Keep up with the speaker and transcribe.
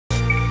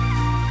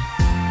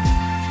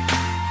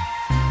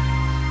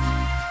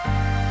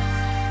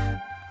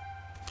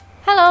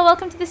Hello,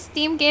 welcome to the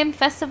Steam Game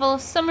Festival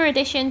Summer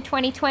Edition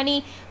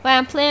 2020, where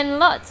I'm playing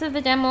lots of the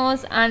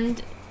demos,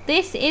 and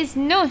this is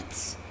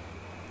nuts.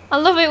 I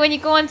love it when you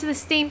go onto the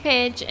Steam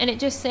page and it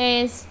just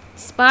says,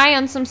 spy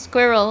on some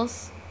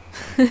squirrels.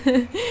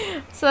 So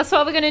that's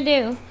what we're going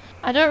to do.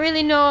 I don't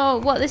really know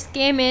what this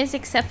game is,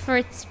 except for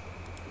it's...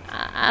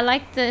 I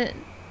like the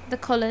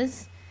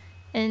colours,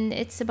 and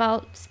it's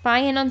about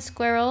spying on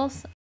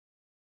squirrels.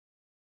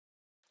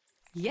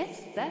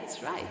 Yes,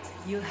 that's right.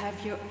 You'll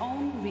have your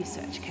own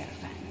research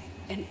caravan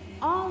and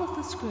all of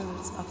the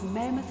squirrels of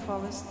Mammoth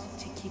Forest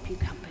to keep you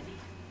company.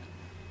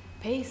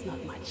 Pays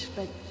not much,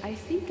 but I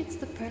think it's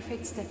the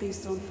perfect stepping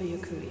stone for your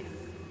career.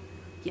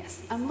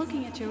 Yes, I'm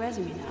looking at your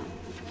resume now.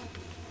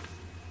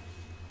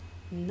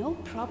 No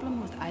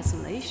problem with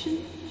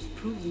isolation,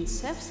 proven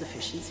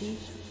self-sufficiency,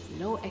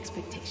 low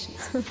expectations.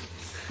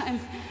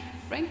 I'm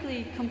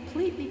frankly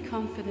completely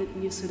confident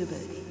in your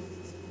suitability.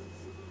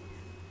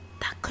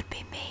 That could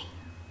be me.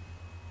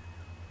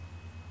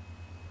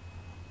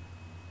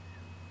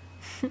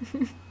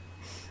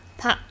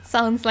 That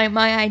sounds like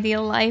my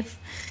ideal life.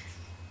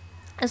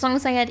 As long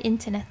as I had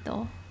internet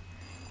though.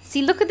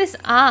 See, look at this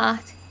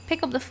art.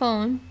 Pick up the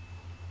phone.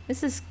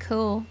 This is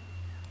cool.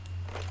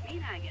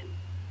 Meanhagen,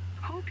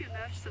 hope your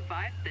nerves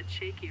survived that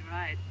shaky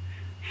ride.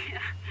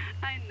 Yeah,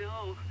 I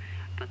know.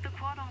 But the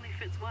quad only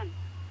fits one.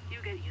 You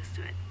get used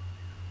to it.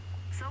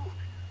 So,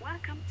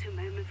 welcome to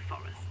Mammoth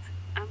Forest.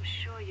 I'm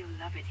sure you'll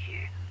love it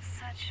here.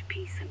 Such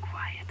peace and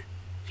quiet.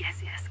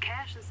 Yes,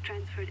 cash is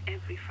transferred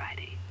every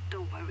Friday.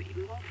 Don't worry,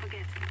 we won't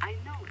forget. I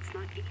know it's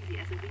not easy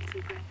as a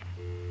recent grad.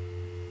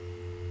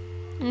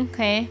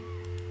 Okay.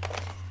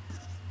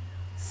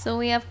 So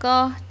we have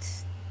got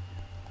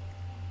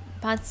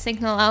bad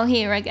signal out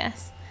here, I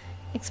guess.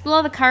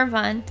 Explore the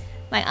caravan.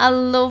 Like, I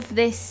love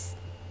this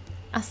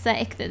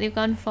aesthetic that they've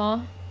gone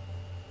for.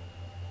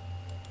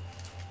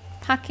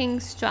 Packing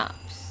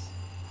straps.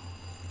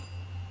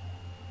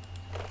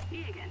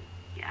 Me again.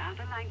 Yeah,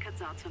 the line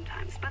cuts out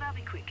sometimes, but I'll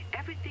be quick.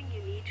 Everything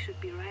you need should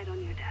be right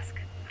on your desk.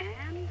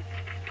 And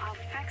I'll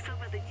fax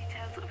over the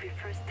details of your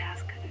first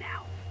task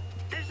now.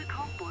 There's a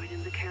cork board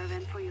in the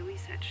caravan for your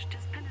research.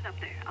 Just pin it up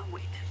there. I'll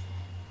wait.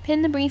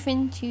 Pin the brief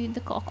into the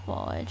cork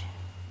board.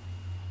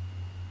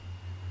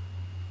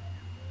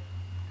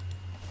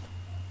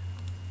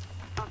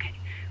 Okay,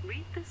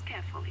 read this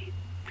carefully.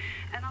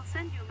 And I'll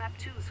send you a map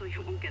too so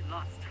you won't get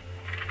lost.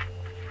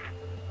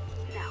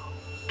 Now,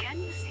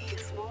 can you see a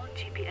small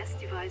GPS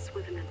device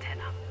with an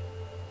antenna?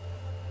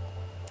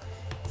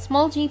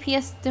 Small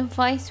GPS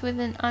device with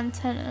an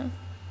antenna.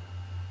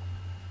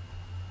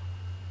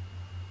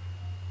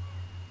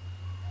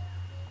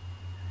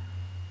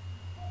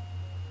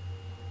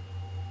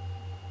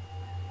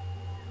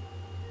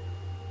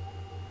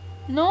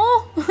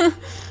 No?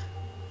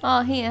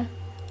 Oh, here.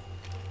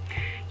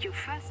 Your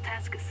first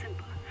task is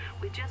simple.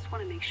 We just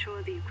want to make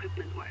sure the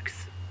equipment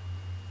works.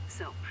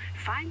 So,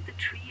 find the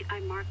tree I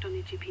marked on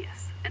your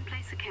GPS and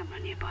place a camera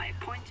nearby,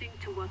 pointing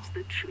towards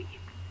the tree.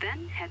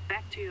 Then head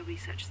back to your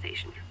research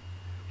station.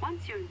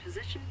 Once you're in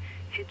position,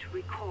 hit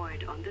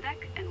record on the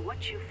deck and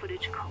watch your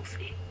footage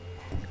closely.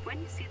 When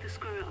you see the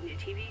squirrel on your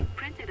TV,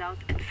 print it out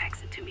and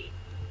fax it to me.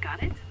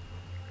 Got it?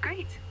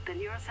 Great, then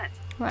you're all set.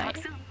 Right. Talk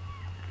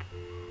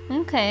soon.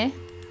 Okay.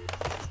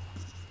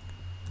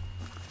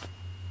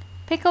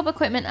 Pick up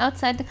equipment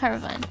outside the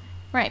caravan.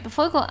 Right,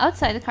 before we go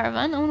outside the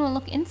caravan, I want to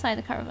look inside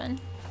the caravan.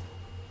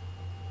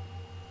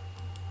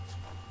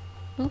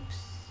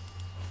 Oops.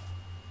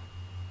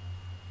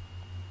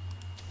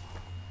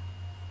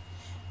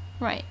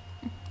 Right.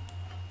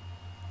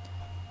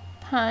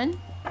 Pan.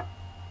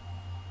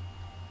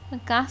 A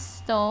gas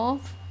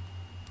stove.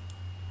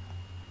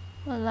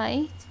 A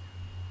light.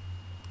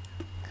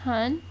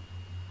 Can.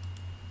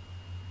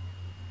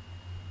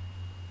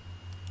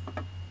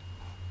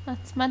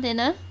 That's my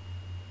dinner.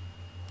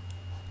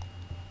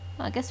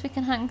 I guess we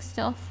can hang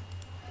stuff.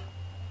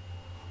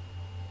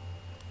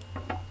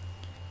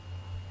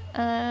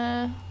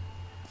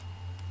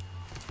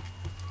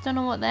 Don't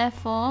know what they're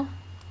for.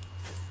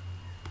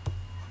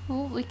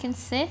 Oh, we can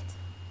sit.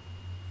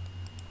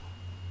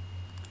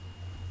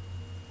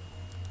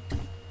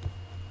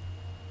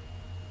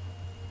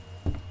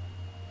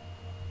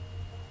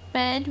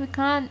 Bed, we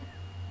can't.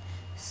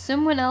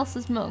 Someone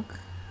else's mug.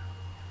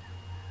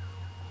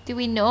 Do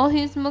we know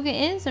whose mug it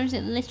is, or is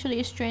it literally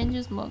a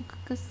stranger's mug?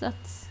 Because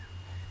that's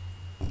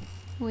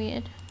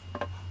weird.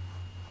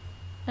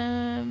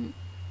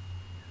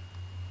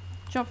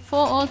 Drop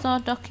photos or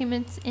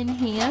documents in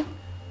here.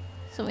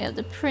 So we have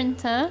the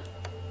printer,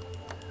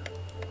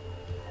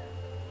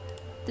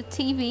 the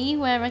TV,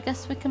 where I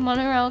guess we can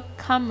monitor our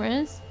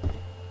cameras.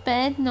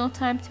 Bed, no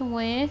time to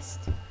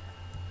waste.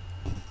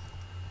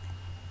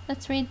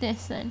 Let's read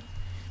this then.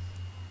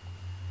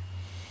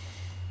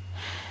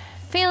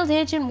 Field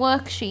Agent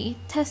Worksheet,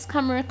 Test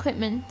Camera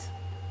Equipment.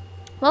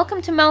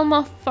 Welcome to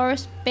Mammoth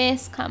Forest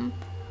Base Camp.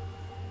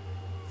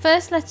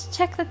 First, let's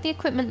check that the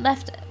equipment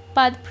left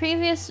by the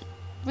previous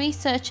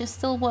researcher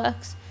still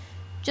works.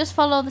 Just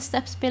follow the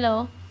steps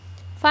below.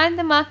 Find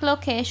the marked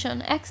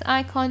location, X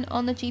icon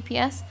on the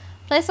GPS,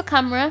 place a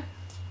camera,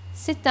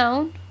 Sit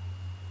down,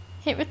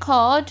 hit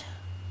record,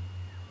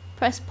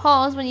 press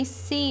pause when you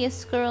see a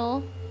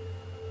squirrel,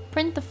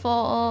 print the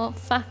photo,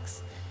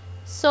 fax.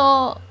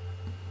 So,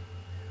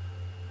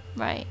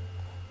 right,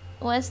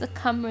 where's the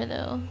camera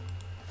though?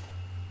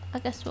 I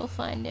guess we'll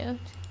find out.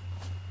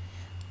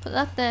 Put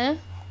that there.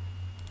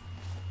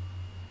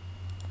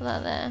 Put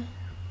that there.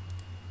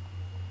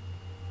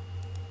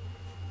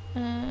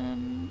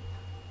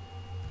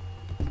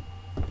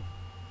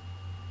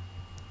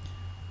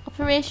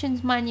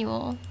 Operations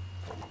manual.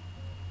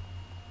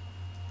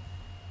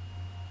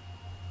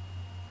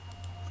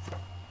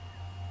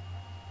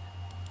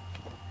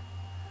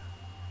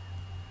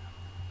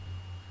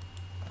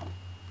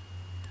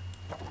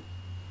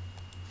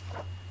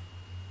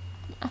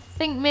 I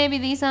think maybe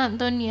these aren't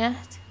done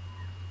yet,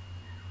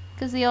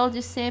 because they all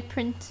just say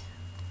print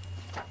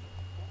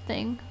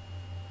thing.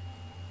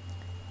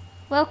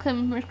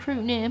 Welcome,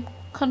 recruit name,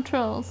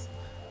 controls.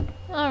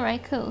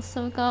 Alright, cool.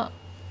 So we've got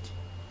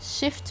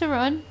shift to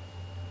run,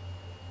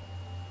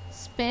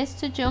 space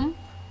to jump.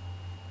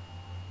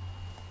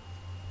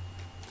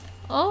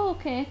 Oh,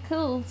 okay,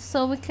 cool.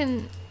 So we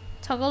can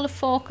toggle the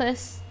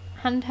focus,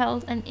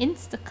 handheld, and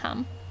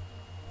Instacam.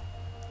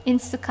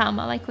 Instacam,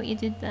 I like what you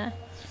did there.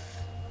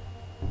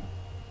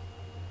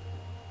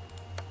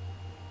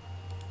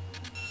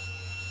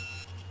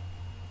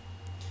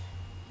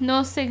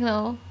 No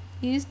signal.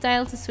 Use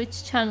dial to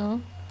switch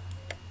channel.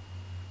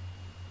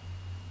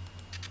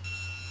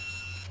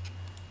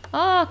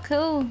 Oh,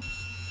 cool.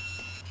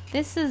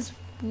 This is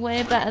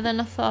way better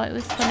than I thought it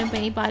was going to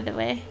be, by the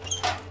way.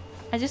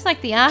 I just like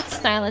the art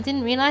style. I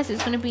didn't realise it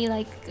was going to be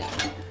like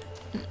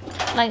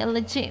a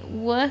legit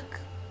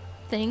work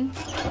thing,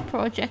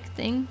 project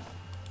thing.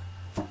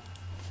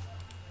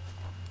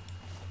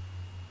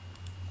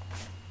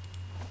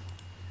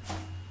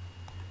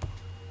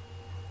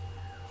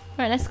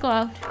 Right, let's go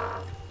out.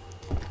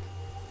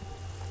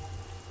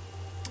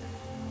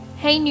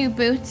 Hey, new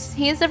boots.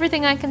 Here's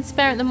everything I can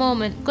spare at the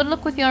moment. Good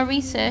luck with your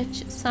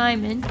research,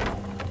 Simon.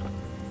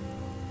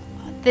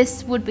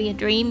 This would be a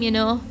dream, you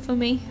know, for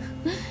me.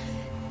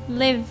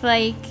 Live,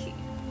 like,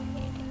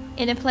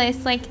 in a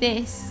place like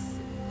this.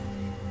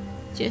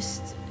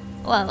 Just,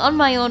 well, on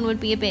my own would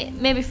be a bit,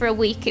 maybe for a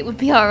week it would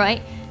be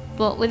alright.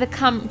 But with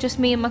a just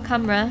me and my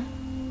camera.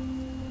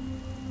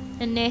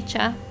 And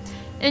nature.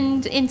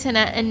 And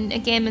internet and a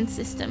gaming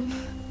system.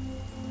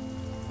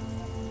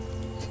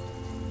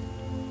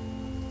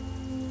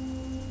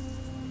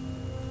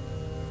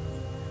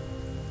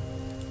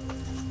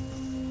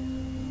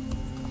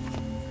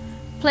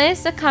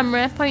 Place the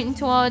camera pointing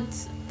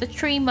towards the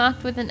tree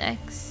marked with an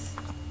X.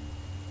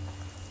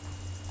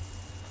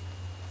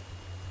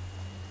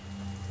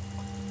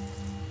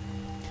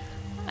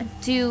 I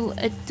do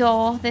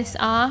adore this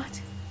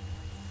art.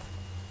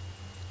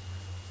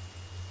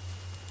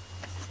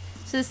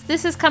 So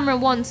this is camera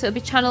 1, so it'll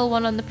be channel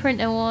 1 on the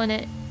printer, won't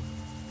it?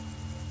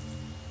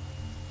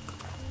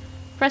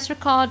 Press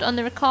record on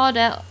the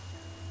recorder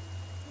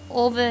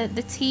over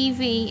the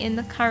TV in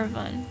the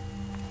caravan.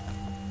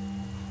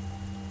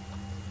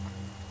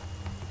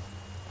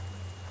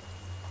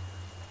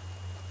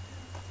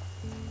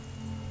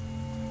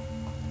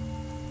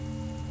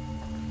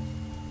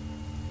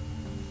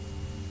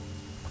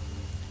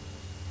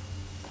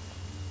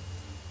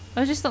 I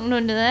was just looking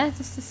under there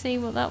just to see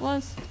what that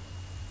was.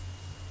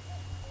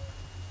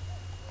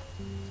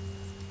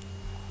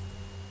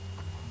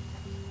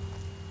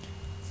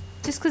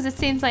 Just because it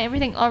seems like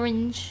everything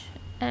orange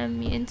you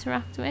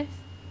interact with.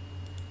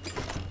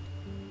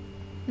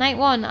 Night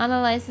 1,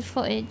 analyze the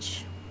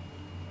footage.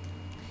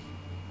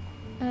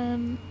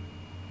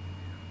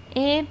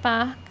 A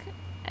back,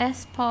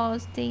 S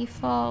pause, D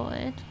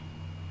forward.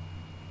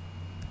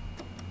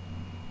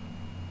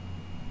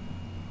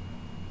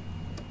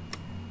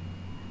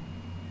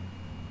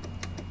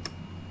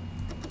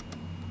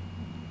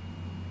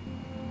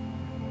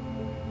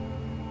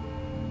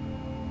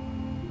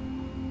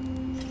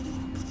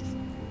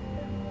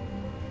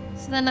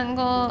 Then I can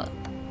go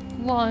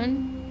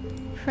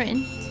 1,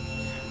 print.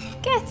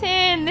 Get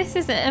in! This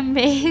is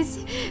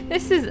amazing.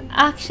 This is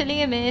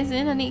actually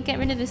amazing. I need to get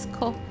rid of this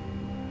cup.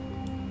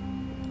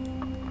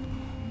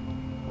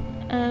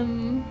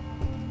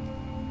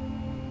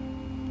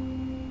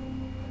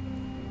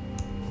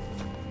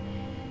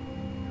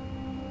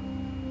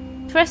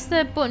 Press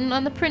the button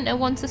on the printer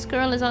once the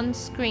squirrel is on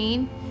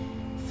screen.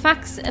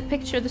 Fax a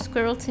picture of the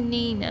squirrel to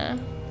Nina.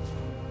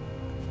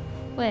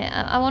 Wait,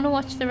 I want to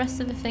watch the rest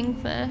of the thing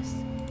first.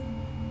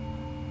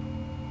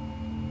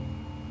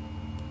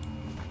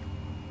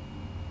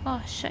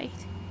 Oh, shite.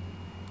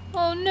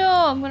 Oh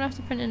no, I'm going to have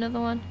to print another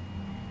one.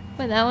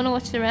 Wait there, I want to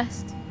watch the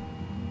rest.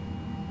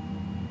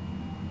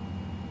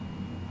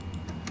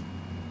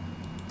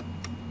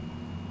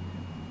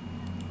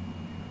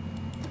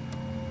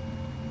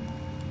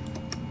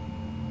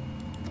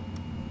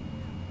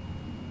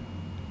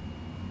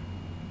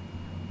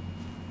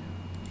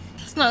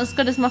 It's not as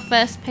good as my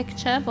first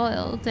picture, but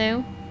it'll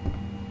do.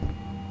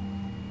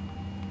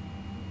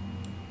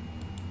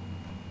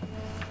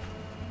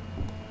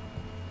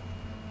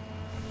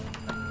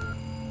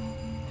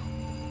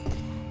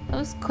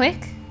 was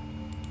quick.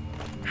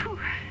 Phew,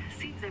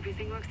 seems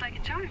everything works like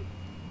a charm.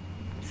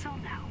 So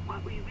now,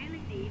 what we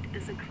really need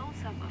is a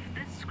close-up of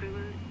this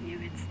squirrel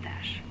near its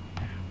stash.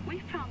 We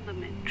found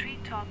them in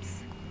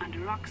treetops, under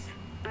rocks,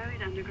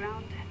 buried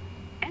underground,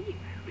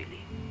 anywhere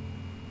really.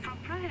 From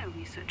prior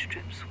research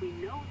trips, we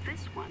know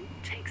this one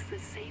takes the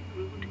same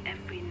route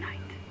every night,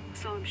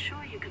 so I'm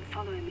sure you can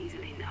follow him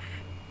easily enough.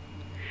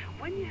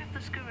 When you have the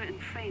squirrel in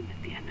frame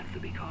at the end of the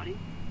recording,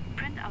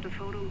 print out a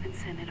photo and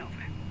send it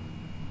over.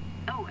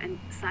 Oh, and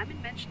Simon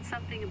mentioned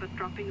something about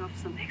dropping off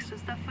some extra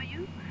stuff for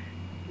you.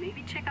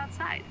 Maybe check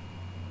outside.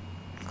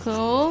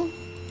 Cool.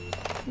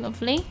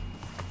 Lovely.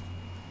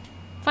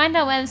 Find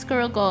out where the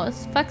squirrel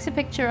goes. Fax a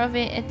picture of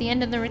it at the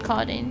end of the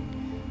recording.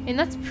 I mean,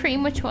 that's pretty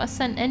much what I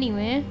sent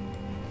anyway.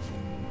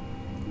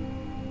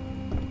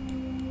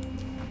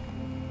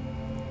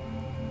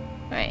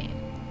 Right.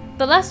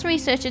 The last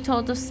researcher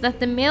told us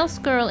that the male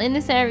squirrel in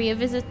this area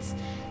visits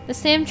the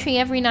same tree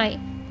every night,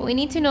 but we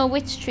need to know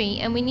which tree,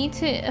 and we need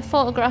a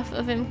photograph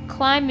of him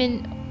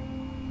climbing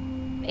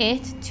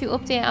it to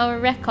update our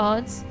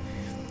records.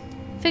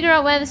 Figure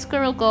out where the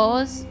squirrel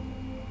goes.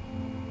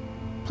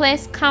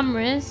 Place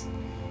cameras.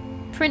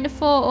 Print a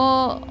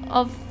photo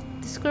of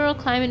the squirrel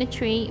climbing a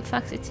tree.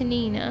 Fax it to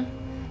Nina.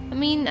 I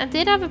mean, I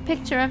did have a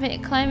picture of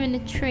it climbing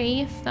a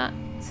tree, if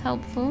that's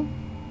helpful.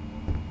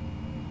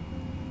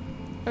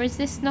 Or is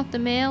this not the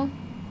male?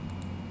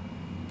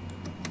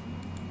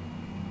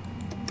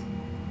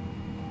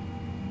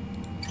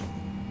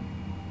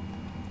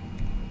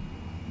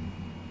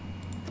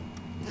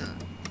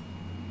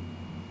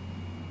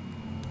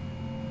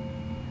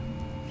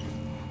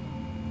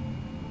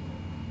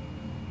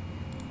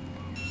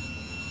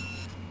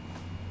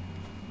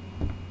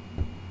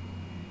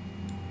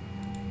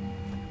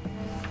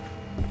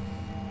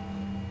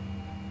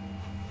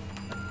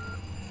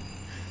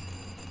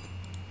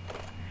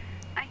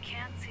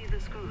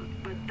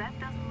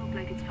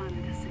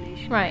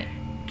 Right.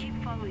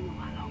 Keep following a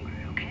while longer,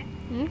 okay?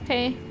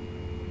 Okay.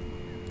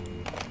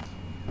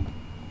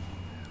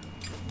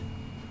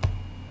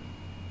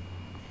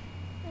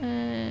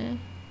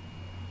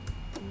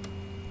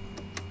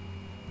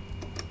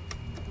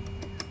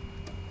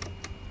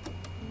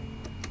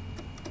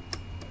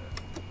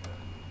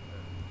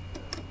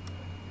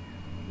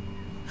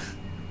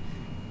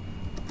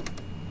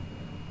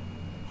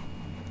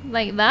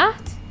 Like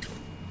that?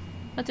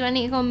 Or do I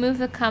need to go move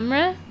the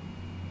camera?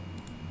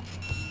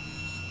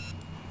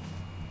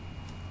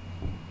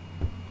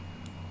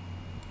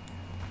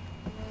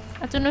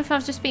 I don't know if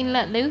I've just been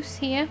let loose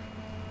here.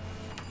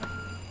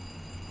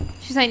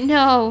 She's like,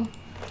 no.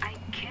 I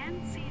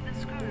can see the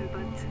squirrel,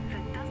 but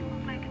that doesn't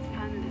look like its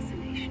final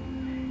destination.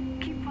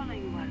 Keep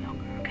following a while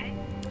longer, okay?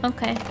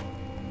 Okay.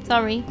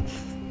 Sorry.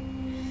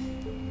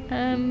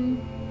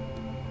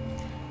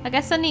 I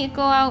guess I need to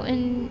go out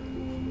and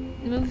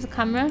move the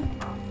camera.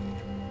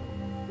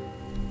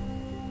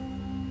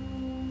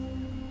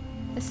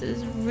 This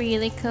is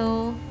really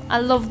cool. I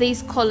love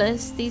these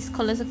colours. These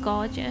colours are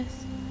gorgeous.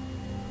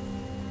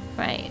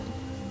 Right.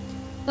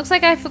 Looks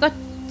like I forgot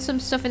some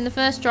stuff in the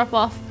first drop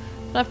off,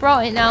 but I've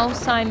brought it now,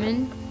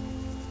 Simon.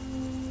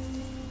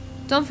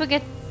 Don't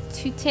forget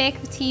to take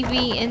the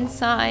TV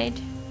inside.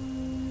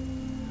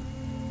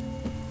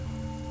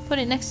 Put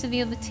it next to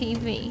the other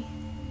TV.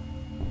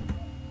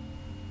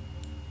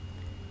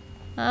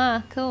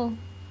 Ah, cool.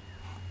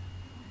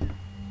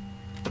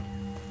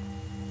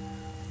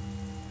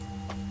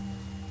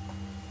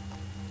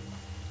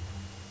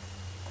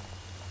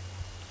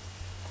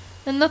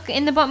 And look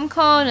in the bottom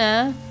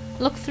corner,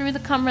 look through the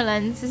camera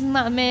lens. Isn't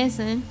that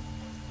amazing?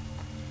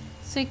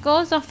 So it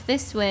goes off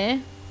this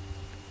way.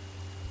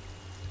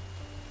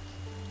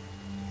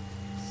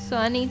 So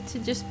I need to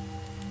just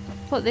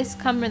put this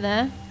camera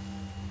there.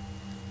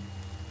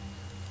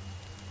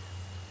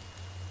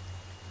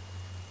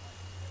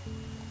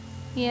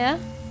 Yeah.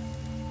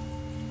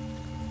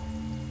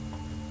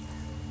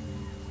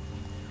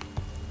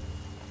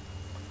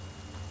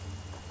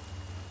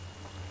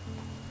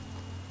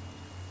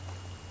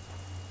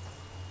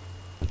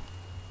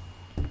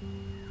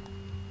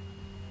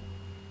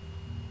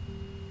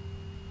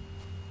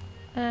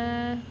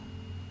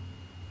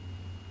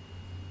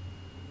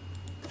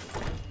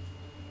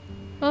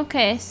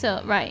 Okay,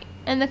 so right,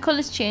 and the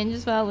colours change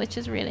as well, which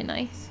is really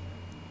nice.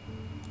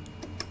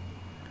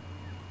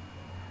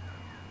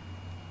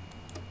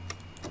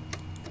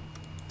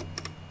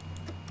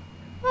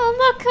 Oh,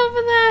 look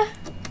over there.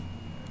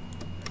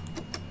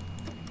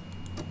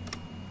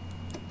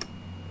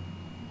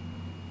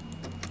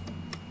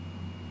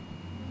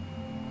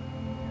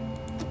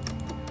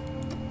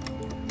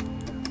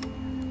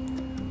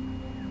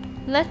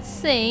 Let's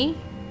see.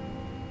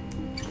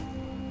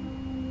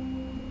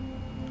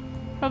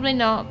 Probably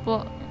not,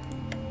 but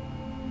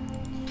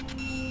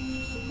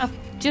I've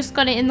just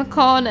got it in the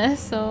corner,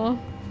 so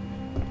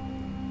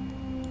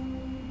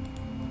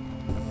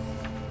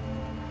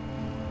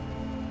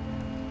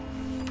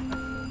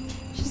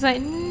she's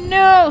like,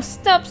 no,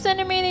 stop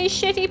sending me these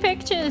shitty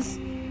pictures.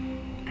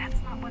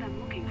 That's not what I'm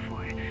looking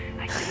for.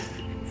 I can't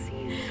even see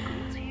any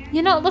squirrels here.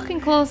 You're not looking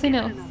close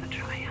enough. Another try.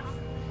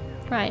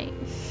 Right.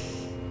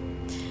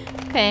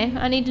 Okay,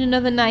 I need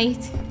another night.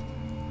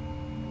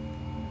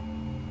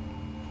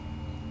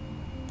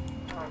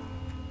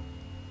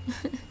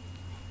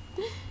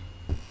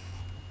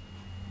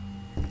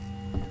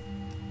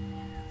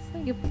 It's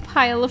like a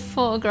pile of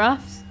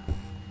photographs.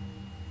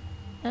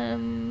 Let's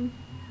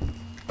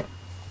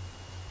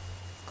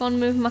go and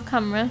move my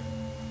camera.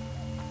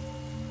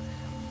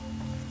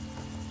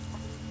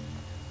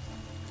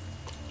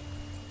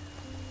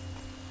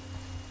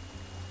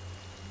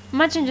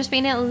 Imagine just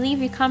being able to leave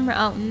your camera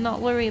out and not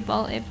worry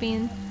about it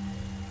being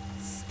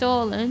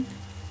stolen.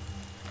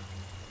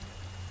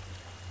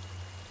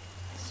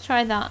 Let's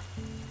try that.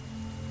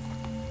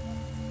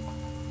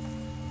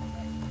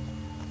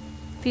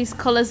 These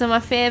colours are my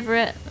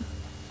favourite.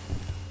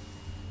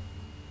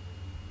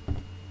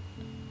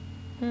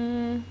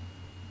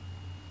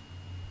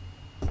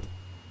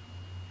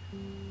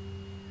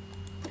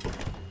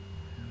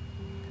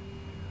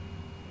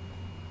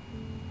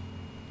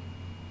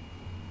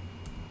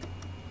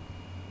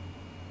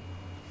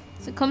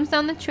 So it comes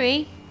down the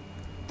tree,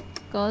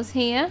 goes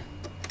here,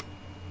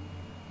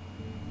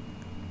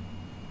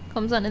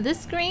 comes onto this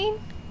screen,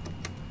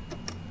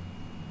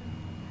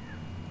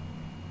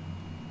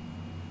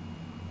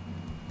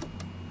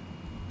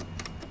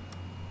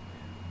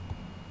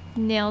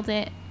 nailed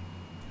it.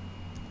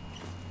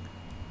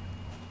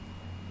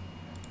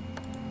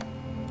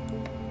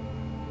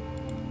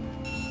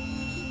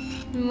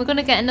 And we're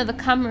gonna get another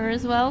camera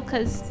as well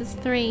because there's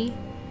 3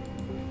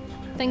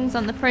 things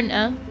on the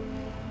printer.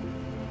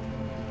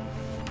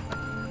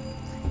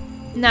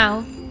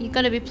 Now, you've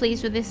got to be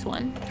pleased with this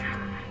one.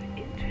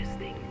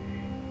 Interesting.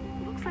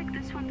 Looks like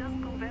this one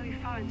doesn't go very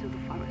far into the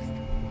forest.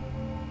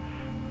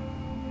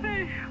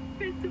 Hey,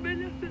 it's the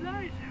middle of the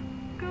night.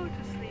 Go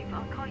to sleep.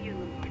 I'll call you in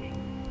the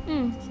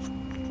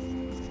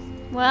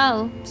morning.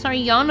 Well, sorry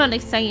you're not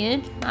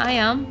excited. I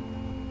am.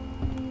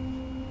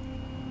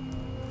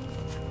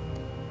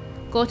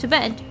 Go to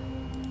bed.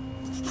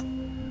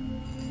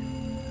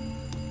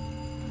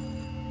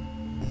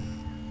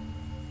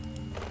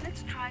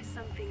 Let's try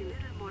something a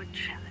little more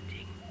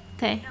challenging.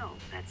 Okay. We know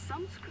that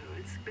some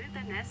squirrels build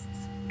their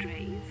nests,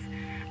 drains,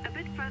 a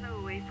bit further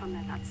away from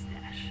their nut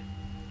stash.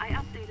 I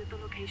updated the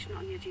location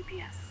on your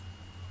GPS.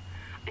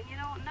 And you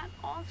know, not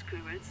all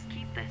squirrels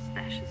keep their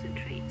stashes in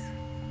trees.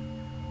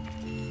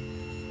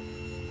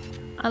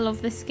 I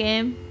love this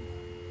game.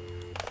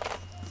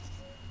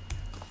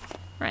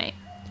 Right.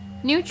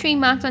 New tree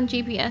marked on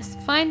GPS.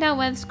 Find out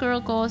where the squirrel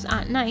goes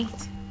at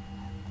night.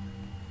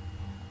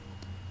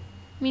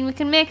 I mean, we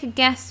can make a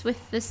guess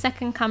with the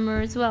second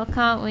camera as well,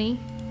 can't we?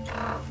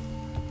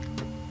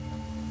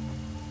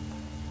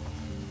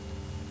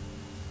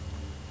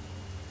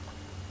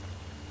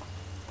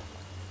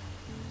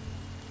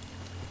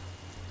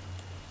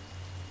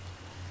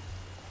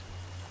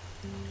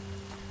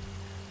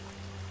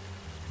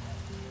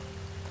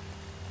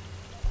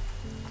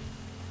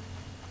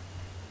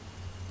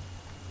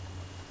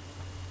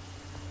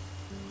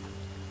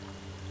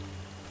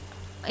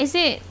 Is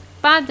it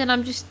bad that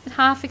I'm just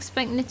half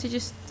expecting it to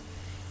just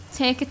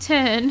take a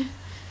turn?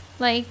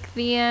 Like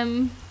the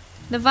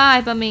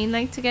vibe, I mean,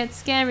 like to get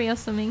scary or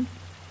something.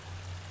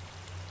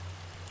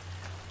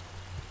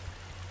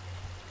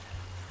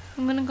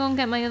 I'm gonna go and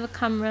get my other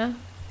camera.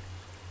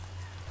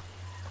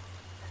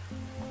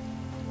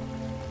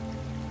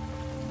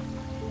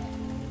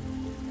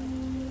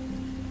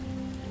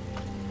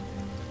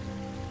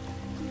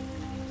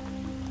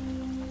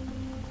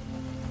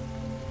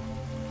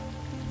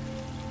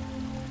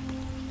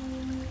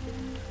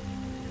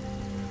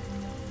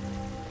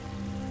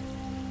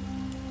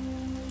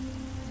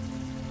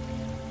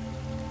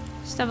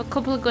 Just have a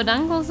couple of good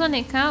angles on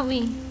it, can't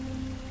we?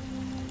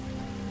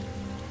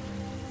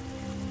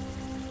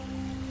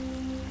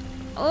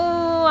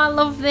 Oh, I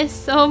love this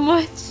so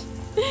much.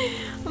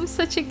 I'm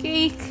such a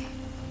geek.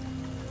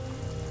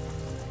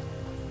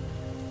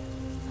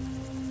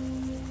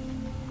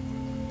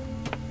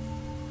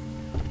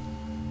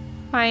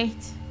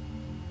 Right.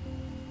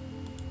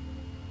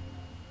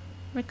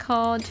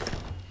 Record.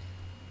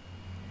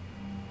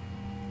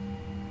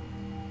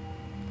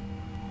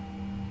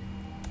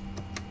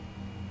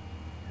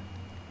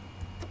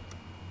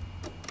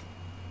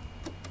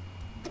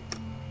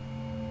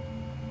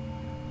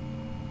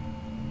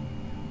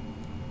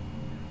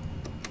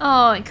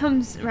 Oh, it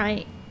comes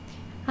right.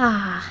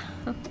 Ah.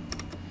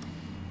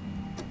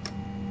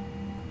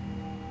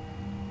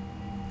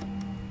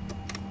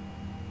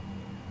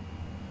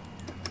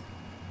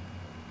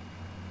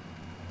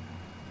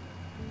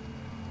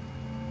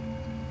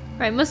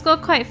 Right, must go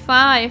quite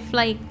far if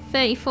like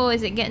 34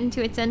 is it getting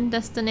to its end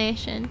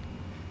destination.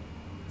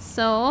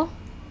 So,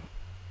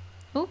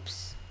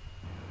 oops,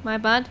 my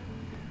bad.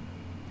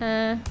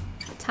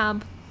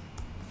 Tab.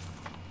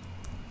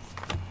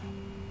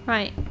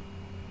 Right.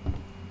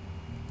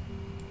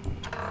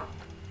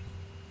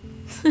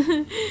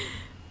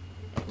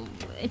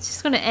 It's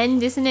just gonna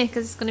end, isn't it?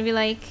 Because it's gonna be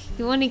like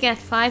you only get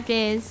 5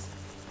 days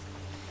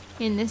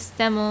in this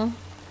demo.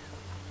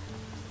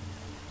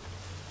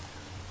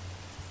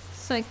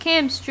 So it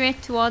came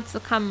straight towards the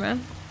camera.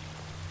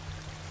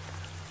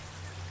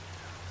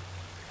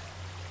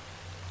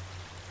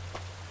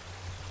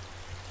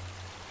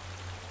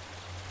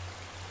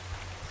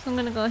 So I'm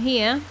gonna go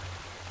here.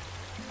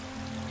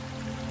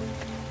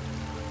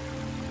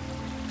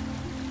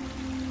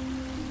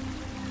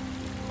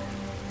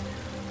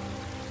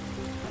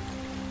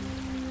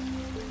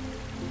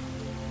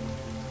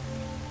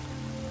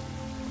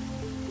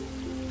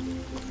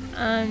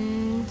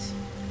 And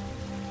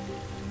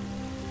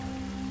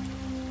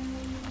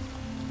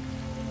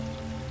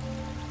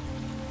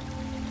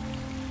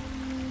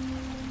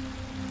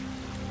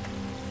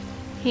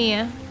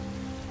here.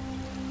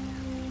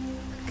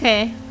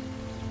 Okay.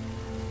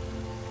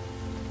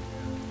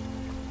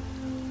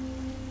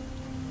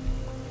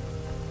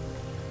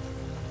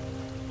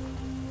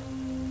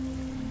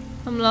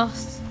 I'm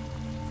lost.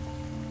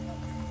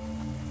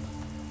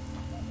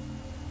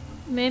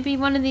 Maybe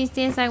one of these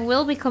days I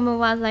will become a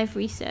wildlife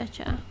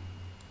researcher.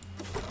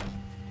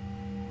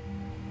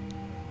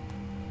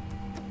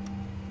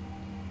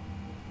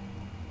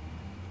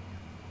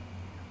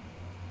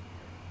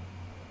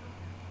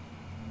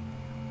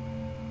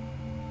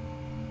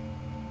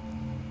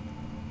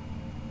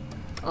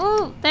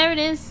 Oh, there it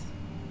is.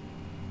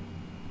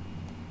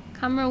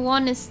 Camera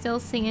 1 is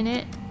still seeing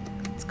it.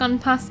 It's gone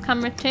past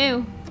camera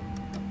 2.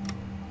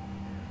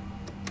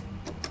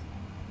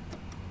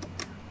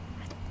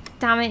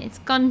 Damn it, it's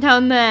gone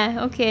down there.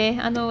 Okay,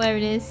 I know where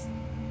it is.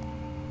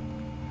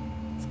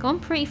 It's gone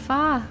pretty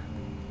far.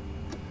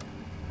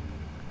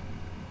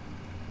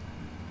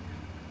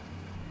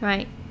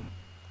 Right.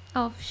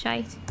 Oh,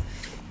 shite.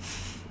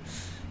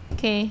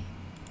 Okay.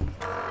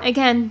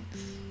 Again.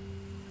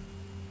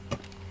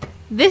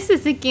 This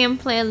is a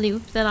gameplay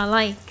loop that I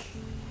like.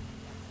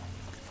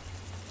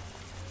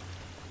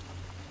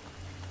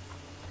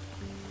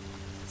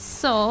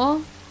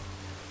 So,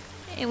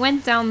 it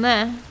went down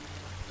there.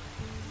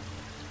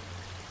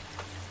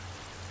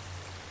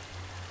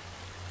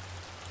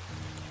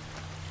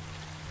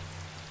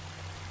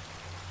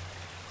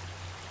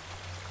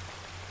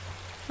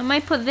 I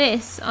might put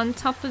this on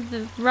top of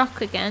the rock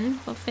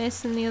again, but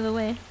facing the other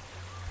way.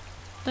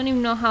 Don't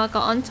even know how I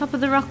got on top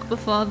of the rock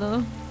before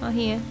though. Or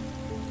here.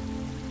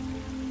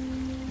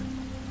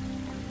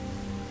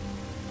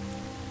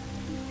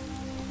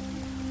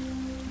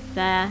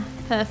 There.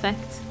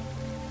 Perfect.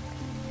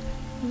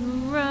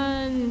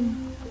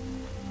 Run!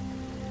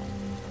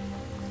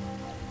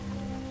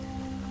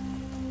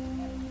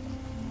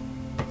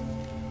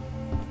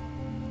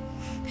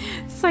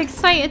 So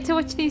excited to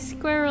watch these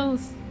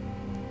squirrels.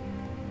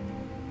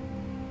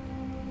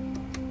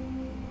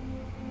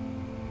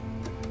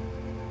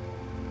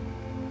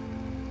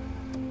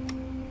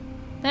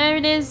 There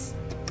it is.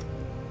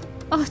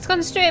 Oh, it's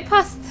gone straight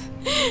past.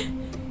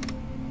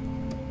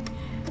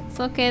 It's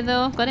okay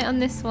though, got it on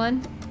this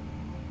one.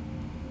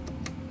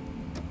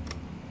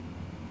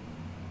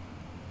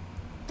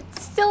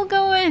 It's still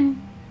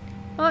going.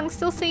 Oh, I can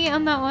still see it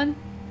on that one.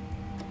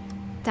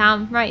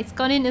 Damn, right, it's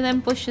gone into them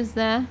bushes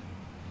there.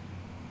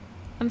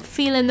 I'm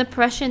feeling the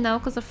pressure now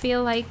because I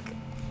feel like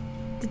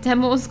the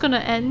demo's gonna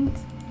end.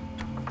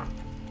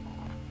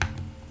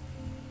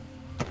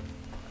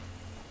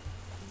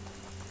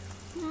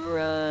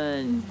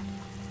 Run.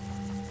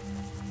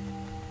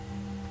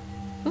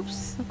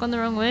 Oops, I've gone the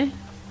wrong way.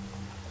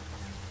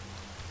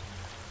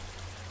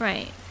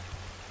 Right.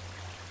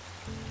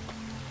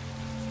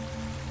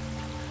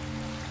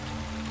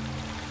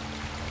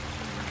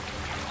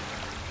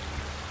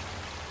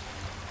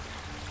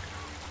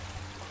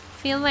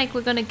 Feel like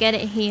we're gonna get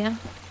it here.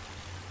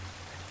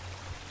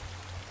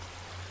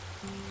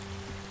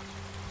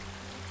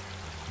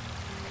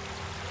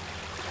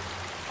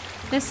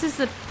 This is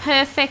the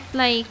perfect,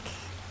 like,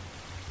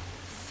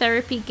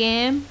 therapy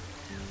game.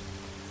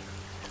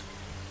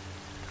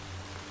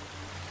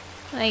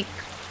 Like,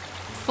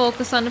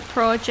 focus on a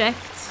project.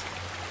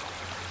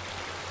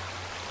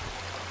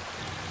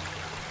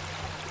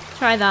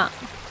 Try that.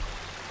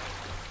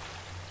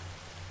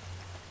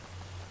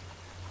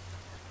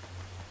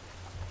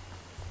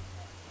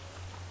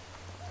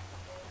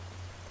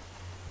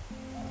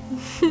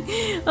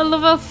 I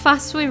love how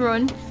fast we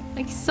run.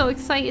 Like, so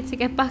excited to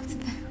get back to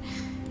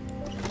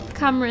the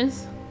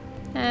cameras.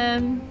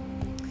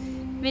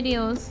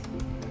 Videos.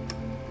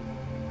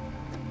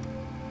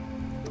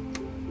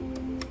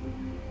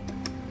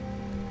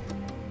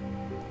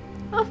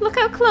 Oh, look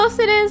how close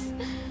it is.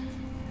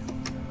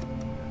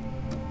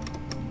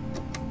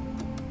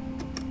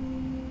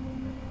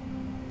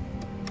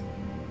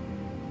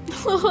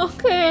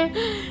 Okay.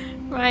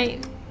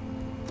 Right.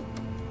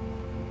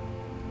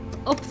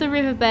 Up the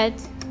riverbed.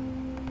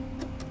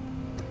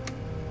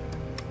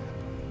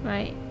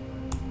 Right.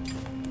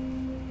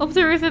 Up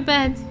the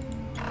riverbed.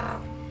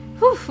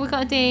 Whew, we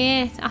got a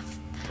day 8. I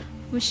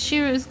was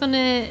sure it was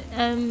gonna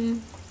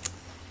end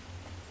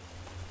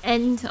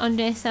on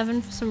day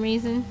 7 for some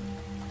reason.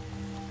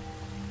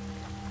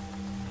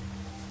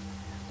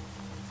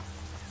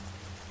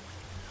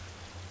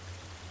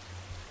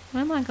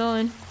 Where am I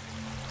going?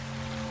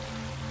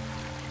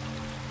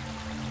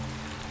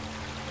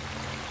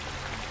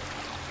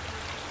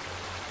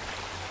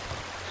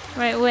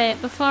 Right,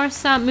 wait, before I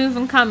start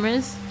moving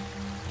cameras.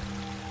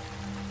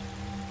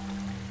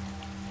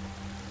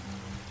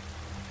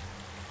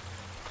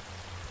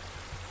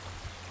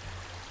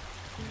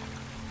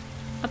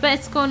 I bet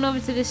it's going over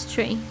to this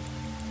tree.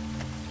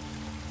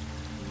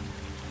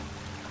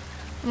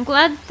 I'm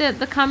glad that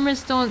the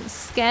cameras don't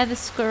scare the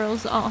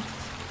squirrels off.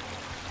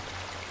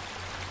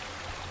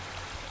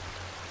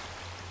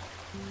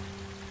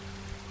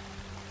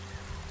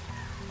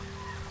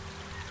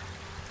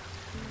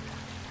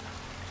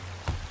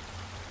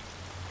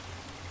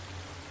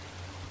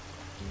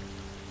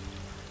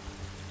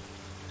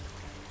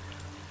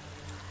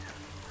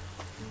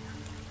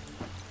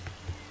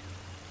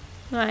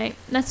 Right,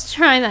 let's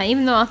try that,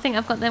 even though I think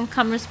I've got them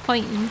cameras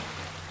pointing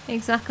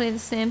exactly the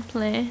same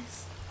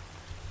place.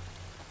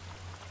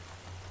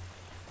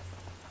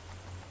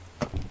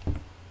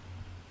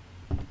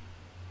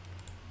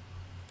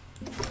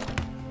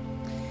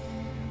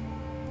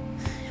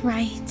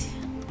 Right.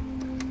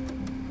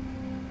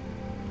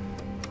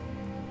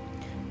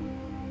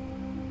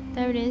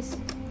 There it is,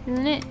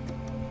 isn't it?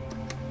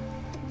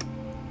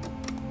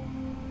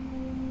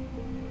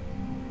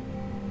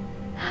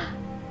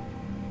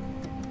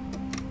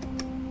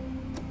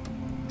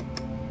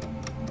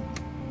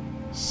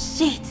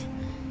 Shit!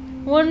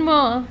 One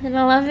more and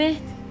I'll have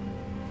it.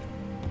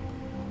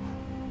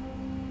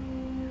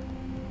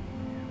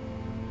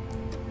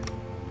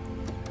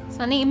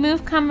 So I need to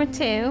move camera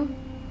 2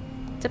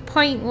 to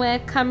point where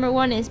camera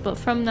 1 is, but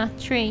from that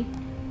tree.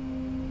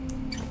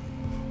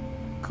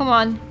 Come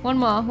on, one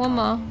more, one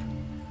more.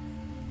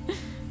 I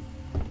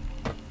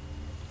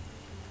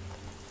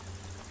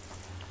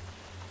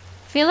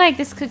feel like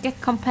this could get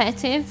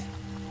competitive.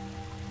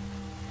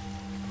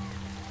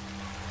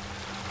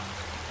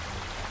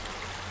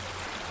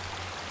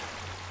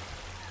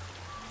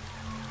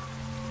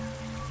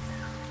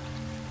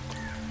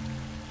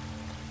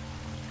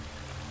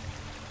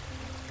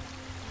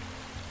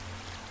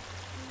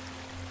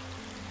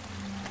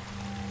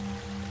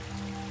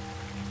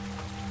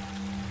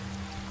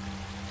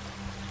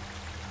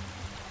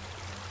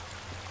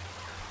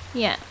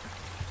 Yeah.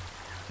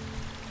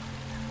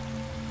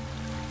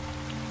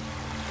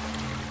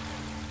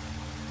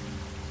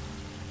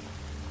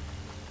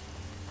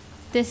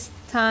 This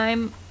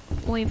time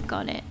we've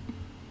got it.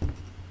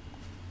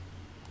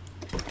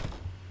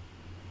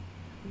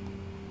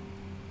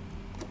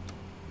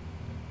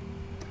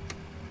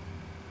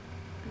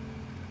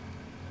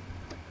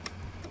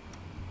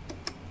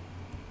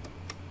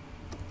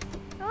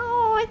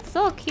 Oh, it's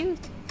so cute.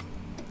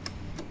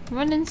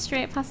 Running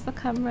straight past the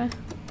camera.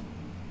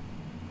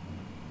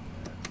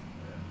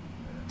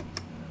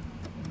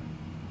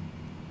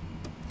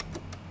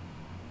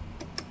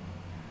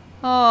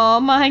 Oh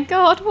my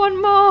god,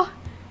 one more!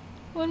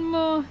 One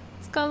more.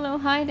 It's got a little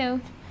hideout.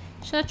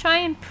 Should I try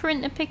and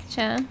print a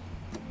picture?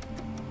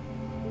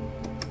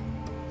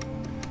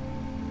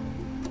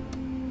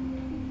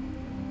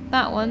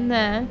 That one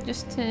there,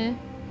 just to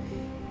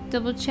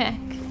double check.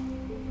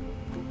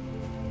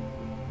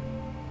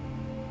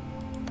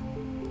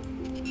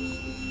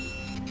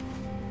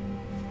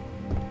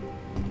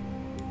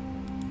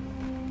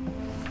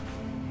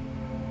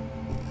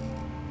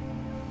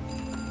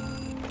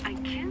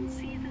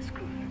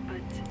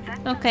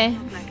 Okay.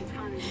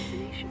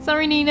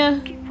 Sorry,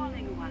 Nina. Keep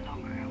following a while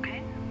longer,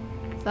 okay?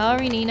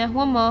 Sorry, Nina.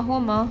 One more,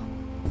 one more.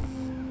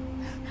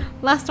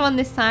 Last one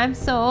this time,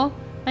 so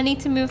I need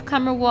to move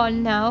camera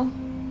 1 now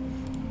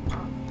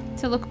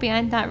to look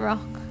behind that rock.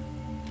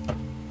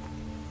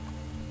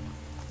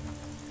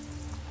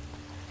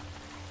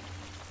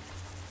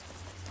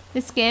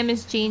 This game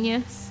is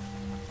genius.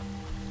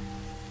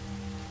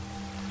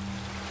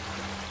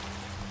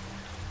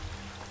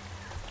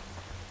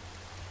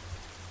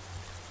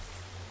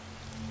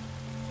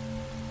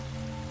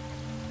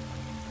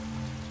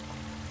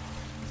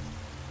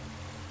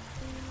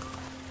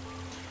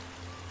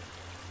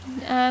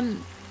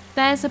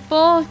 There's a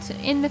boat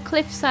in the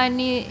cliffside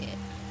near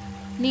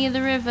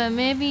the river.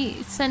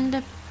 Maybe send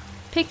a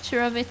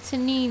picture of it to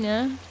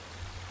Nina.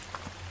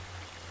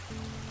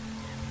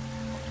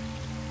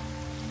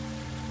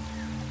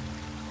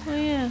 Oh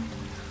yeah.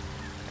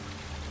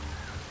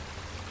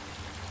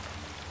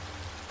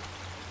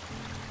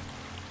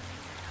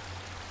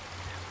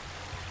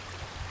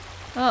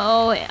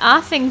 Uh-oh,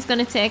 our thing's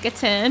gonna take a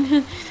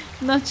turn.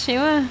 Not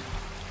sure.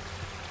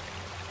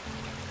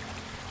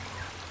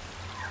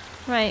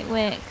 Right,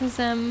 wait, because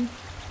the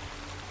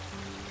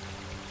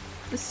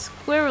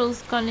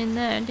squirrel's gone in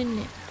there, didn't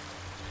it?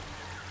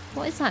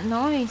 What is that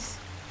noise?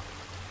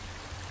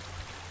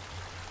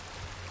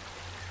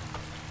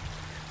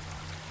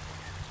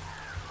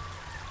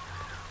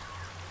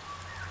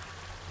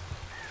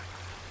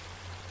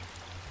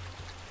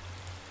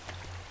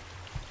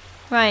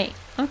 Right,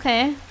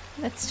 okay,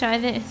 let's try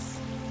this.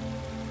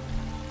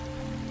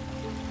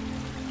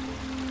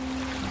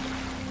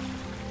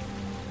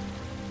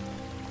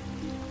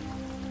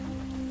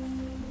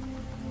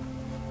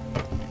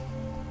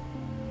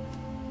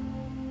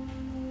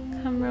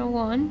 Camera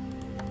 1.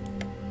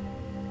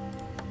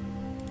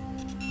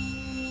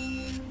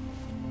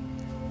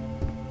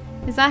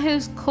 Is that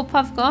whose cup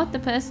I've got? The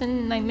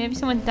person, like maybe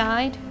someone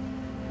died?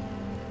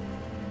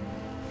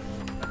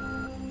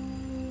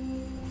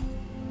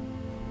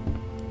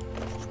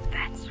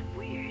 That's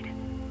weird.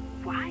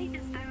 Why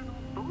is there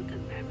no boat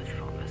in Mammoth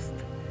Forest?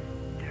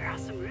 There are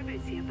some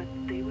rivers here, but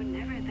they were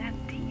never that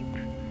deep.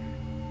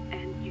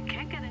 And you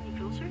can't get any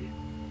closer?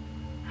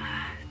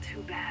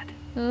 Too bad.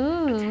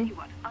 I'll tell Ooh. you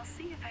what, I'll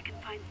see if I can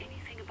find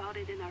anything about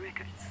it in our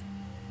records.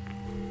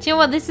 Do you know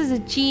what? This is a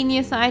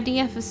genius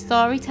idea for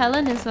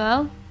storytelling as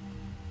well.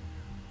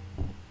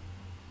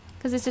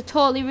 Because it's a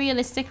totally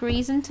realistic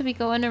reason to be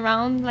going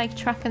around, like,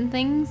 tracking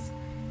things.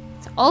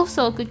 It's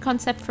also a good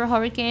concept for a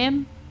horror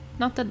game.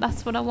 Not that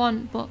that's what I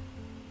want, but...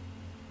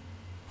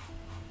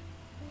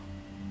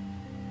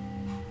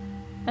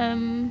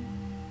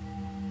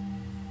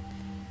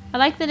 I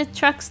like that it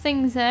tracks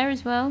things there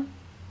as well.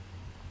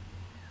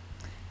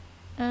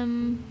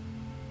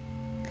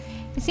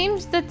 It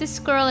seems that this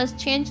squirrel has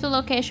changed the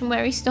location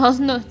where he stores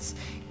nuts.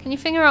 Can you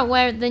figure out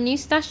where the new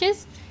stash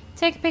is?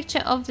 Take a picture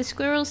of the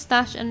squirrel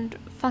stash and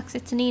fax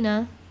it to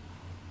Nina.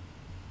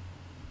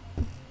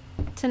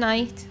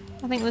 Tonight.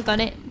 I think we got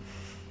it.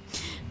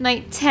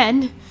 Night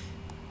 10.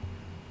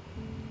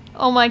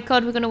 Oh my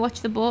god, we're gonna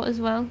watch the boat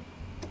as well.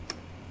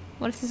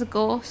 What if there's a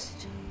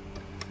ghost?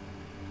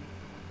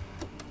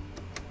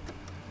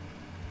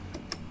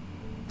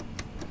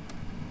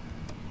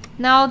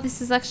 Now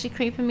this is actually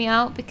creeping me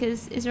out,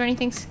 because is there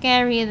anything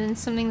scarier than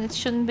something that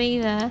shouldn't be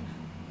there?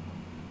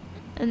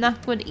 And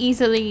that would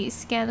easily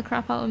scare the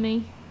crap out of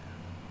me.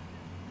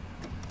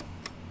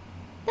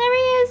 There he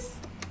is!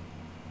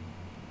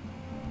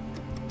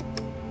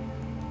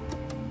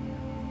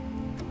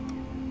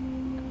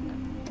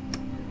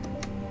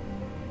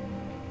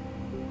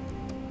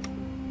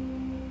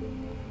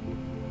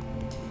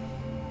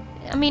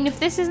 I mean, if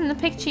this isn't the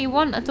picture you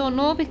want, I don't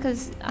know,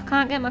 because I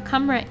can't get my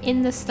camera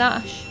in the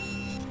stash.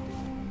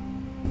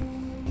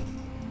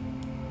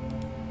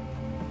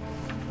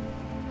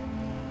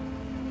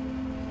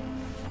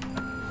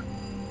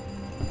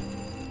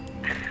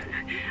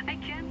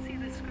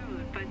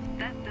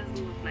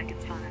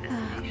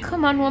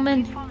 Come on,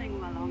 woman.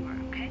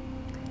 Okay?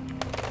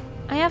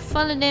 I have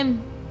followed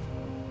him.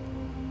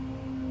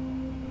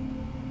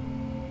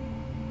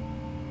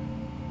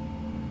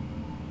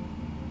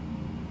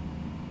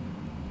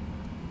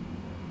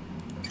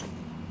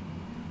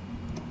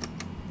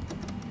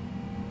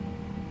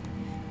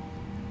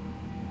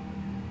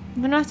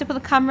 I'm gonna have to put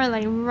the camera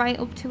like right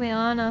up to it,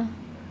 aren't I?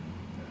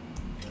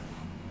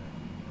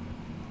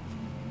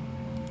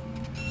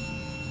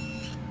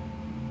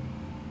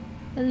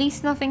 At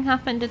least nothing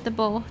happened at the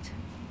boat.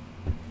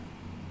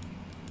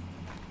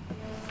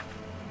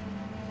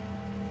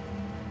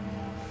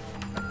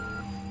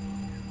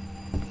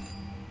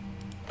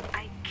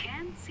 I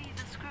can see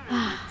the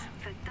squirrel,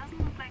 but that doesn't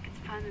look like its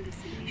final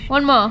destination.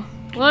 One more.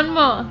 One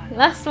more.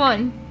 Last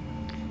one.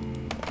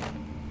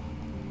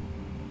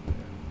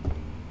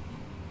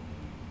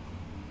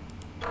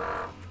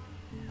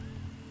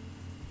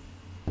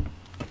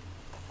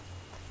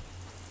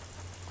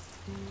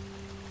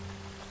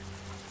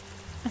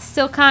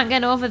 Still can't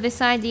get over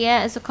this idea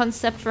as a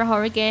concept for a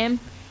horror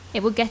game.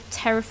 It would get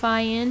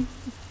terrifying.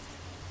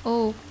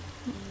 Oh.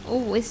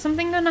 Oh, is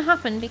something gonna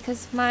happen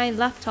because my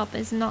laptop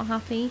is not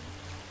happy?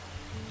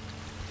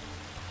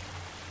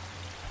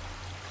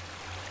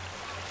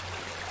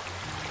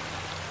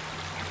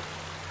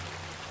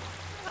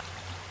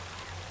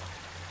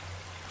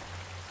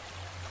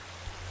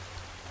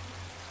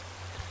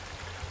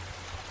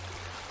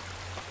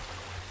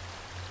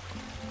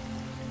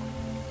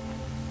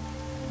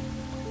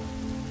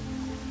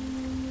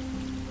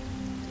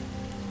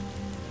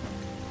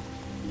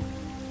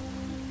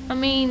 I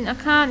mean, I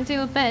can't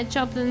do a better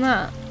job than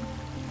that.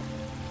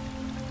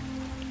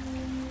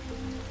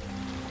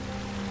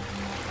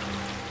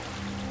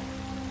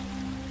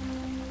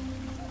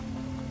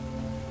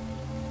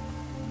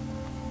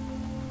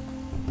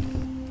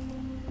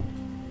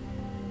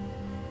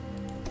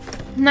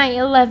 Night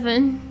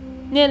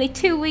 11. Nearly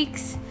 2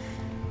 weeks.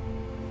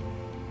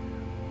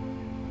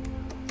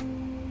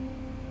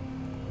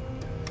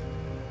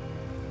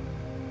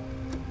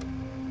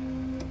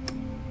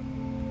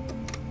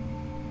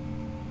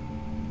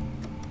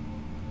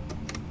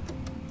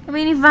 I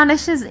mean, he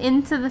vanishes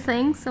into the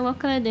thing, so what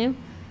can I do?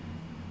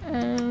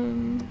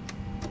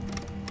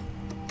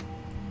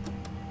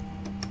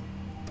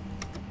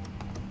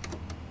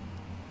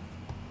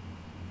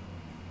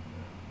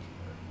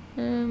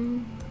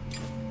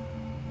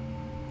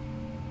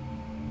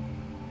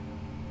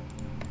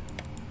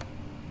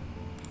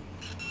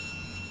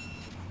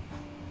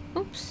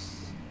 Oops.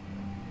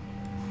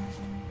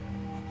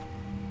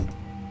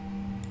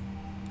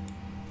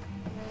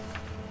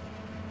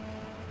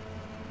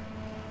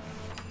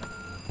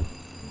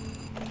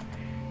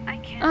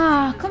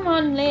 Ah, come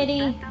on, lady.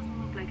 That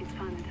doesn't look like its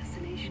final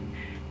destination.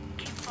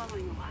 Keep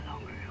following a while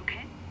longer,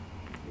 okay?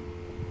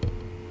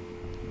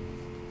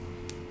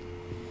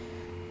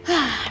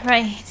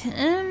 Right.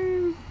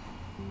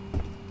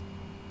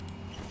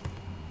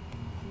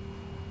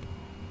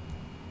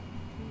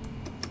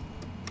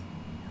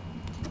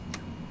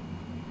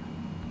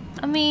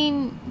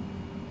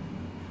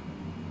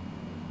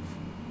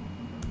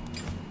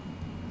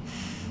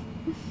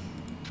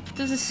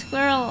 Does a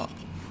squirrel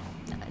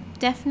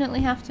definitely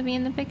have to be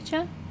in the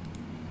picture?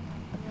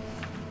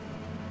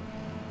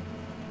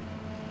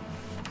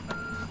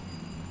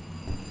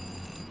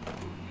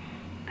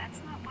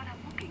 That's not what I'm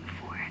looking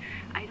for.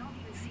 I don't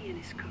even see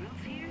any squirrels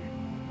here.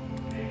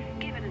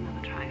 Give it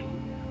another try.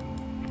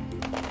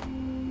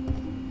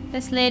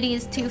 This lady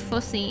is too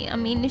fussy. I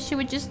mean, she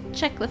would just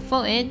check the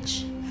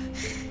footage.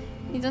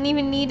 You don't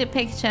even need a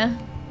picture.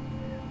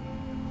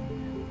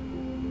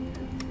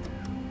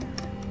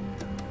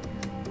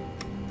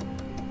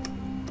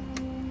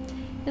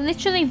 It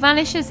literally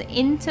vanishes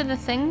into the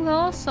thing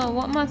though, so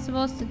what am I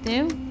supposed to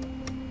do?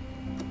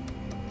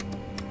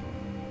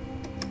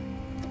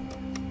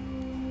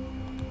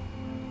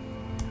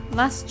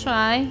 Last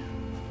try.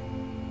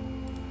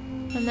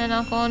 And then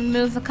I'll go and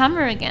move the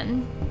camera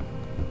again.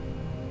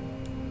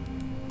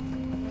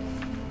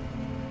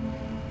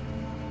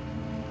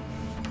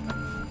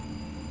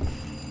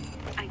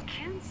 I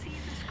can't see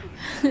the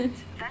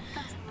squirrels. That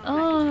doesn't look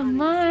Oh like it's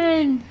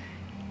man.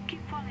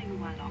 Keep following a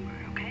while longer,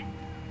 okay?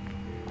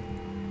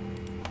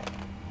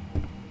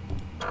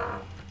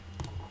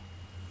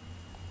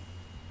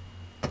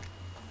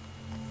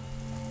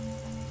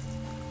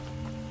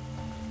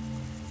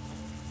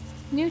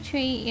 New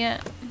tree, yeah.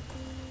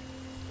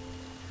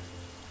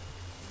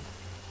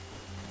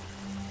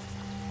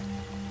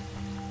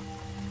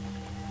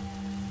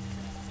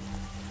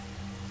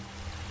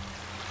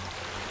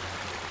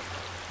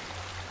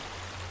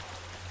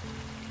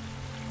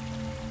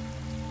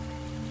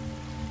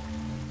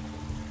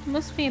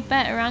 Must be a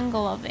better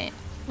angle of it.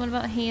 What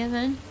about here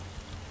then?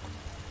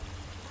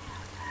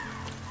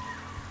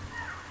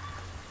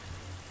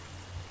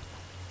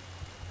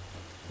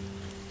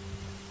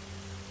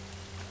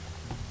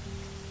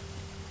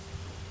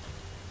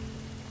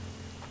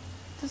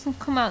 Doesn't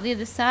come out the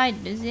other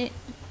side, does it?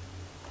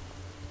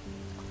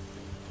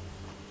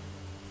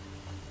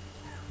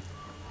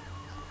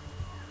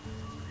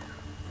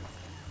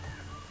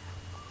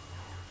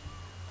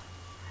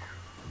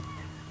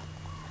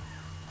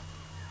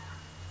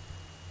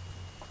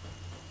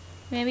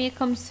 Maybe it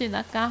comes through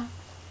that gap.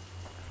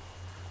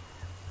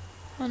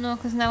 Oh no,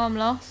 because now I'm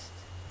lost.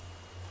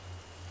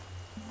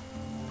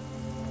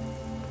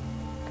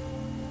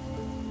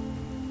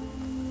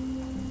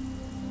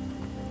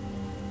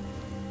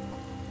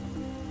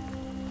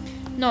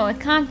 No, it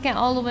can't get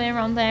all the way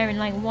around there in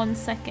like 1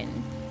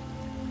 second.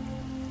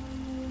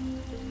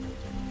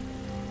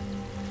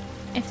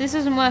 If this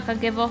doesn't work, I'll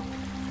give up.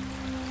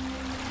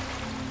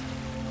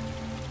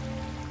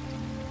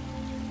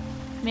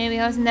 Maybe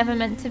I was never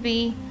meant to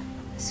be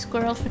a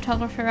squirrel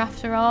photographer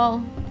after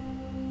all.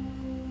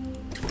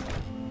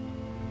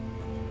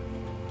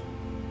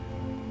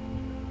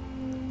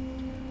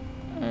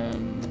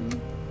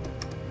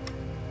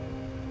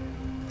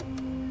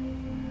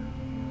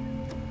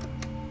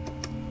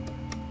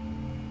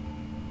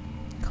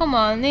 Come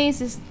on,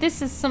 this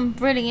is some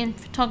brilliant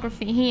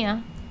photography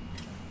here.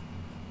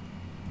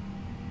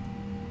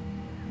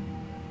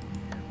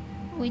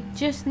 We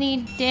just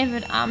need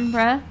David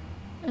Attenborough,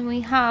 and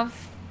we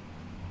have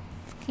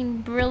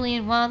fucking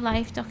brilliant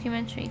wildlife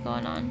documentary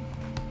going on.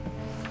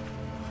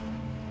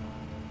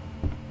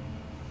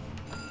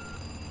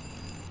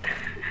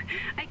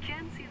 I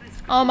can't see the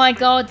squirrels. Oh my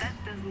god. That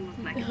doesn't look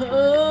like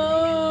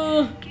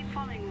it's Keep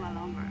following a while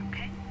longer,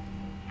 okay?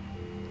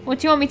 What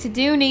do you want me to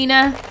do,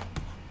 Nina?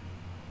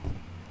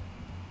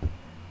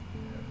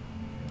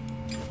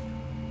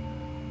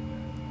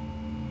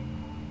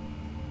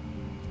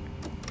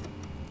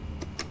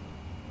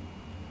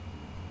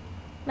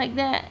 Like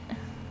that.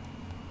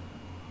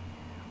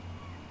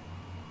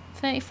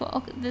 34.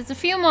 Okay, there's a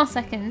few more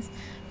seconds.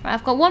 Right,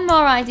 I've got one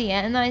more idea,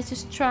 and that is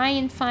just try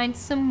and find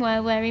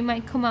somewhere where he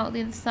might come out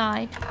the other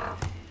side.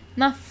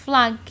 And that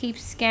flag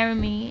keeps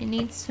scaring me. It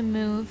needs to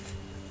move.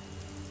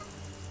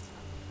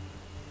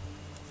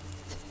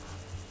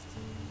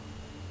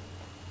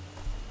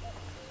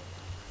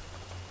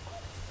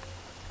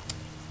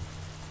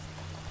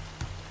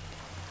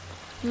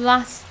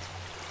 Last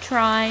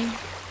try.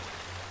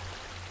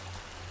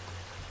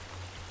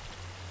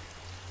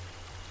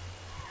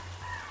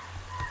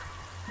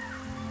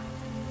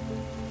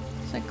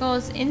 So it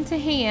goes into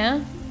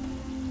here.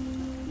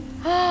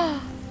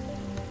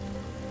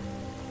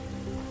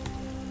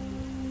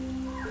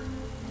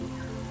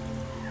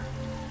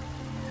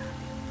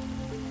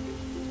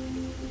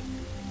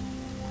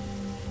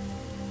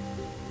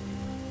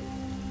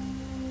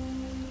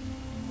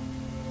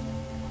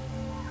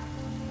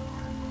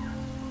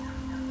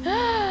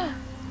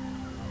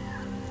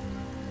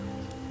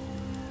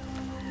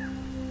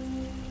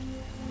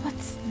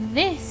 What's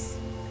this?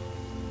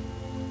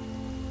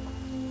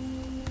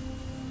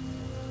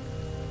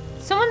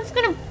 Someone's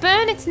gonna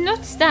burn its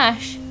nut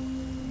stash.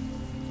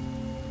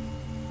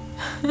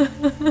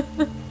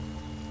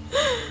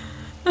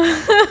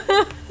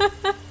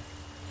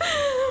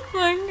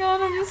 My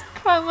god, I just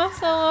cracked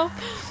myself up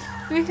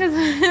because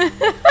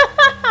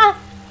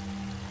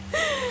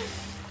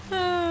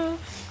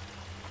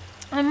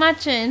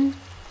imagine,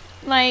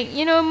 like,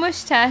 you know, a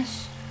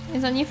mustache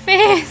is on your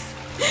face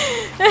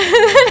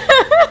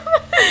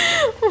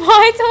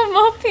Why don't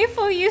more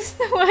people use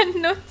the word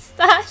nut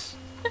stash?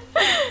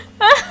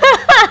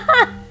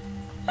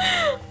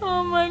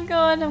 Oh my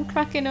god, I'm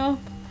cracking up.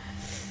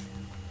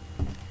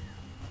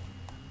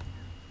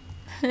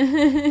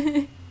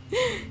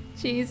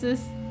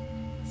 Jesus.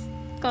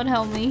 God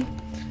help me.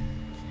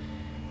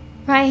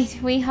 Right,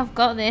 we have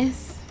got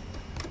this.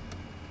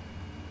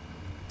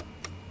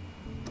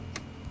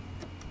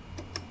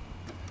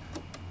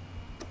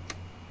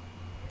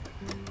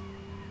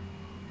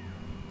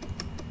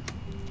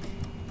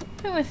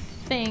 Do a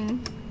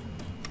thing.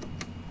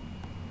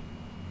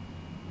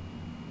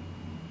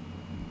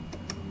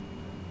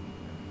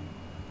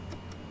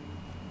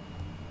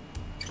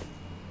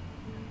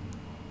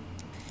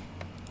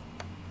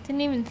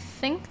 Didn't even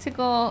think to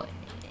go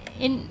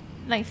in,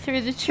 like,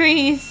 through the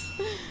trees.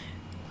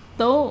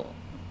 Though.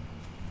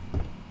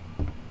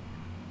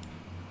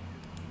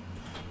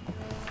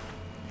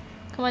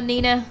 Come on,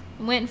 Nina.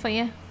 I'm waiting for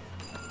you.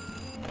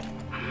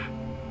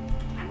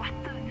 What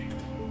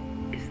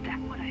the? Is that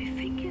what I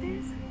think it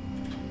is?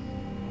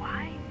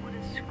 Why would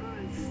a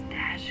squirrel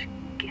stash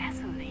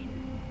gasoline?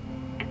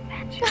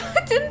 Imagine.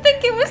 I didn't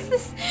think it was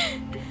this.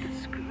 Did the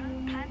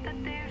squirrel plant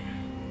that there?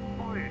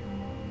 Or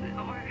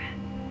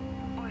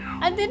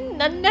I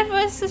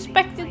never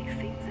suspected like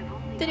things have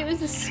only that it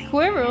was a gotten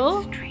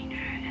squirrel. stranger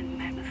in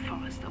Mammoth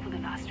Forest over the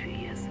last few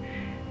years.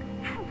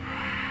 Phew,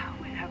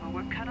 we have our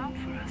work cut out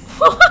for us.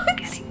 What?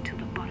 Getting to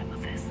the bottom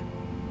of this.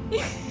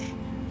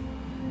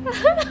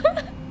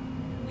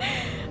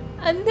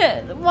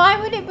 And why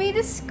would it be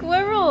the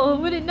squirrel?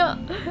 Would it not?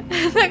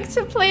 Like,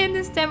 to play in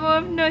this demo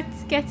of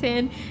nuts, get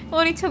in. It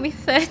only took me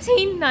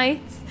 13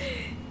 nights.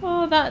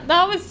 Oh, that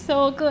was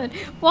so good.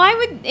 Why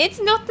would...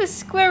 It's not the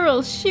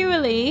squirrel,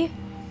 surely.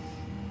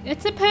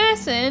 It's a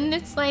person.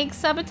 It's like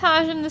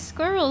sabotaging the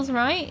squirrels,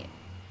 right?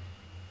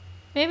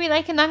 Maybe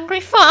like an angry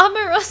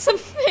farmer or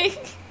something.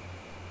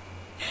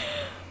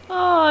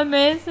 Oh,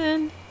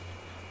 amazing.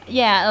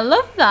 Yeah, I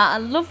love that. I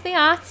love the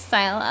art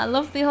style. I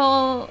love the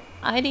whole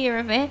idea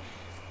of it.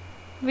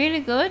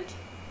 Really good.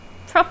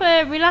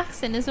 Proper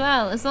relaxing as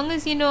well. As long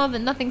as you know that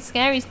nothing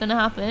scary is going to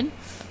happen.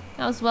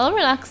 I was well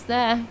relaxed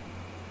there.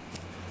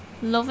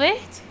 Love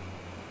it.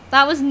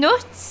 That was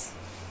nuts.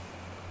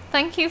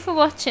 Thank you for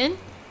watching.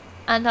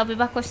 And I'll be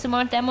back with some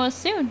more demos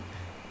soon.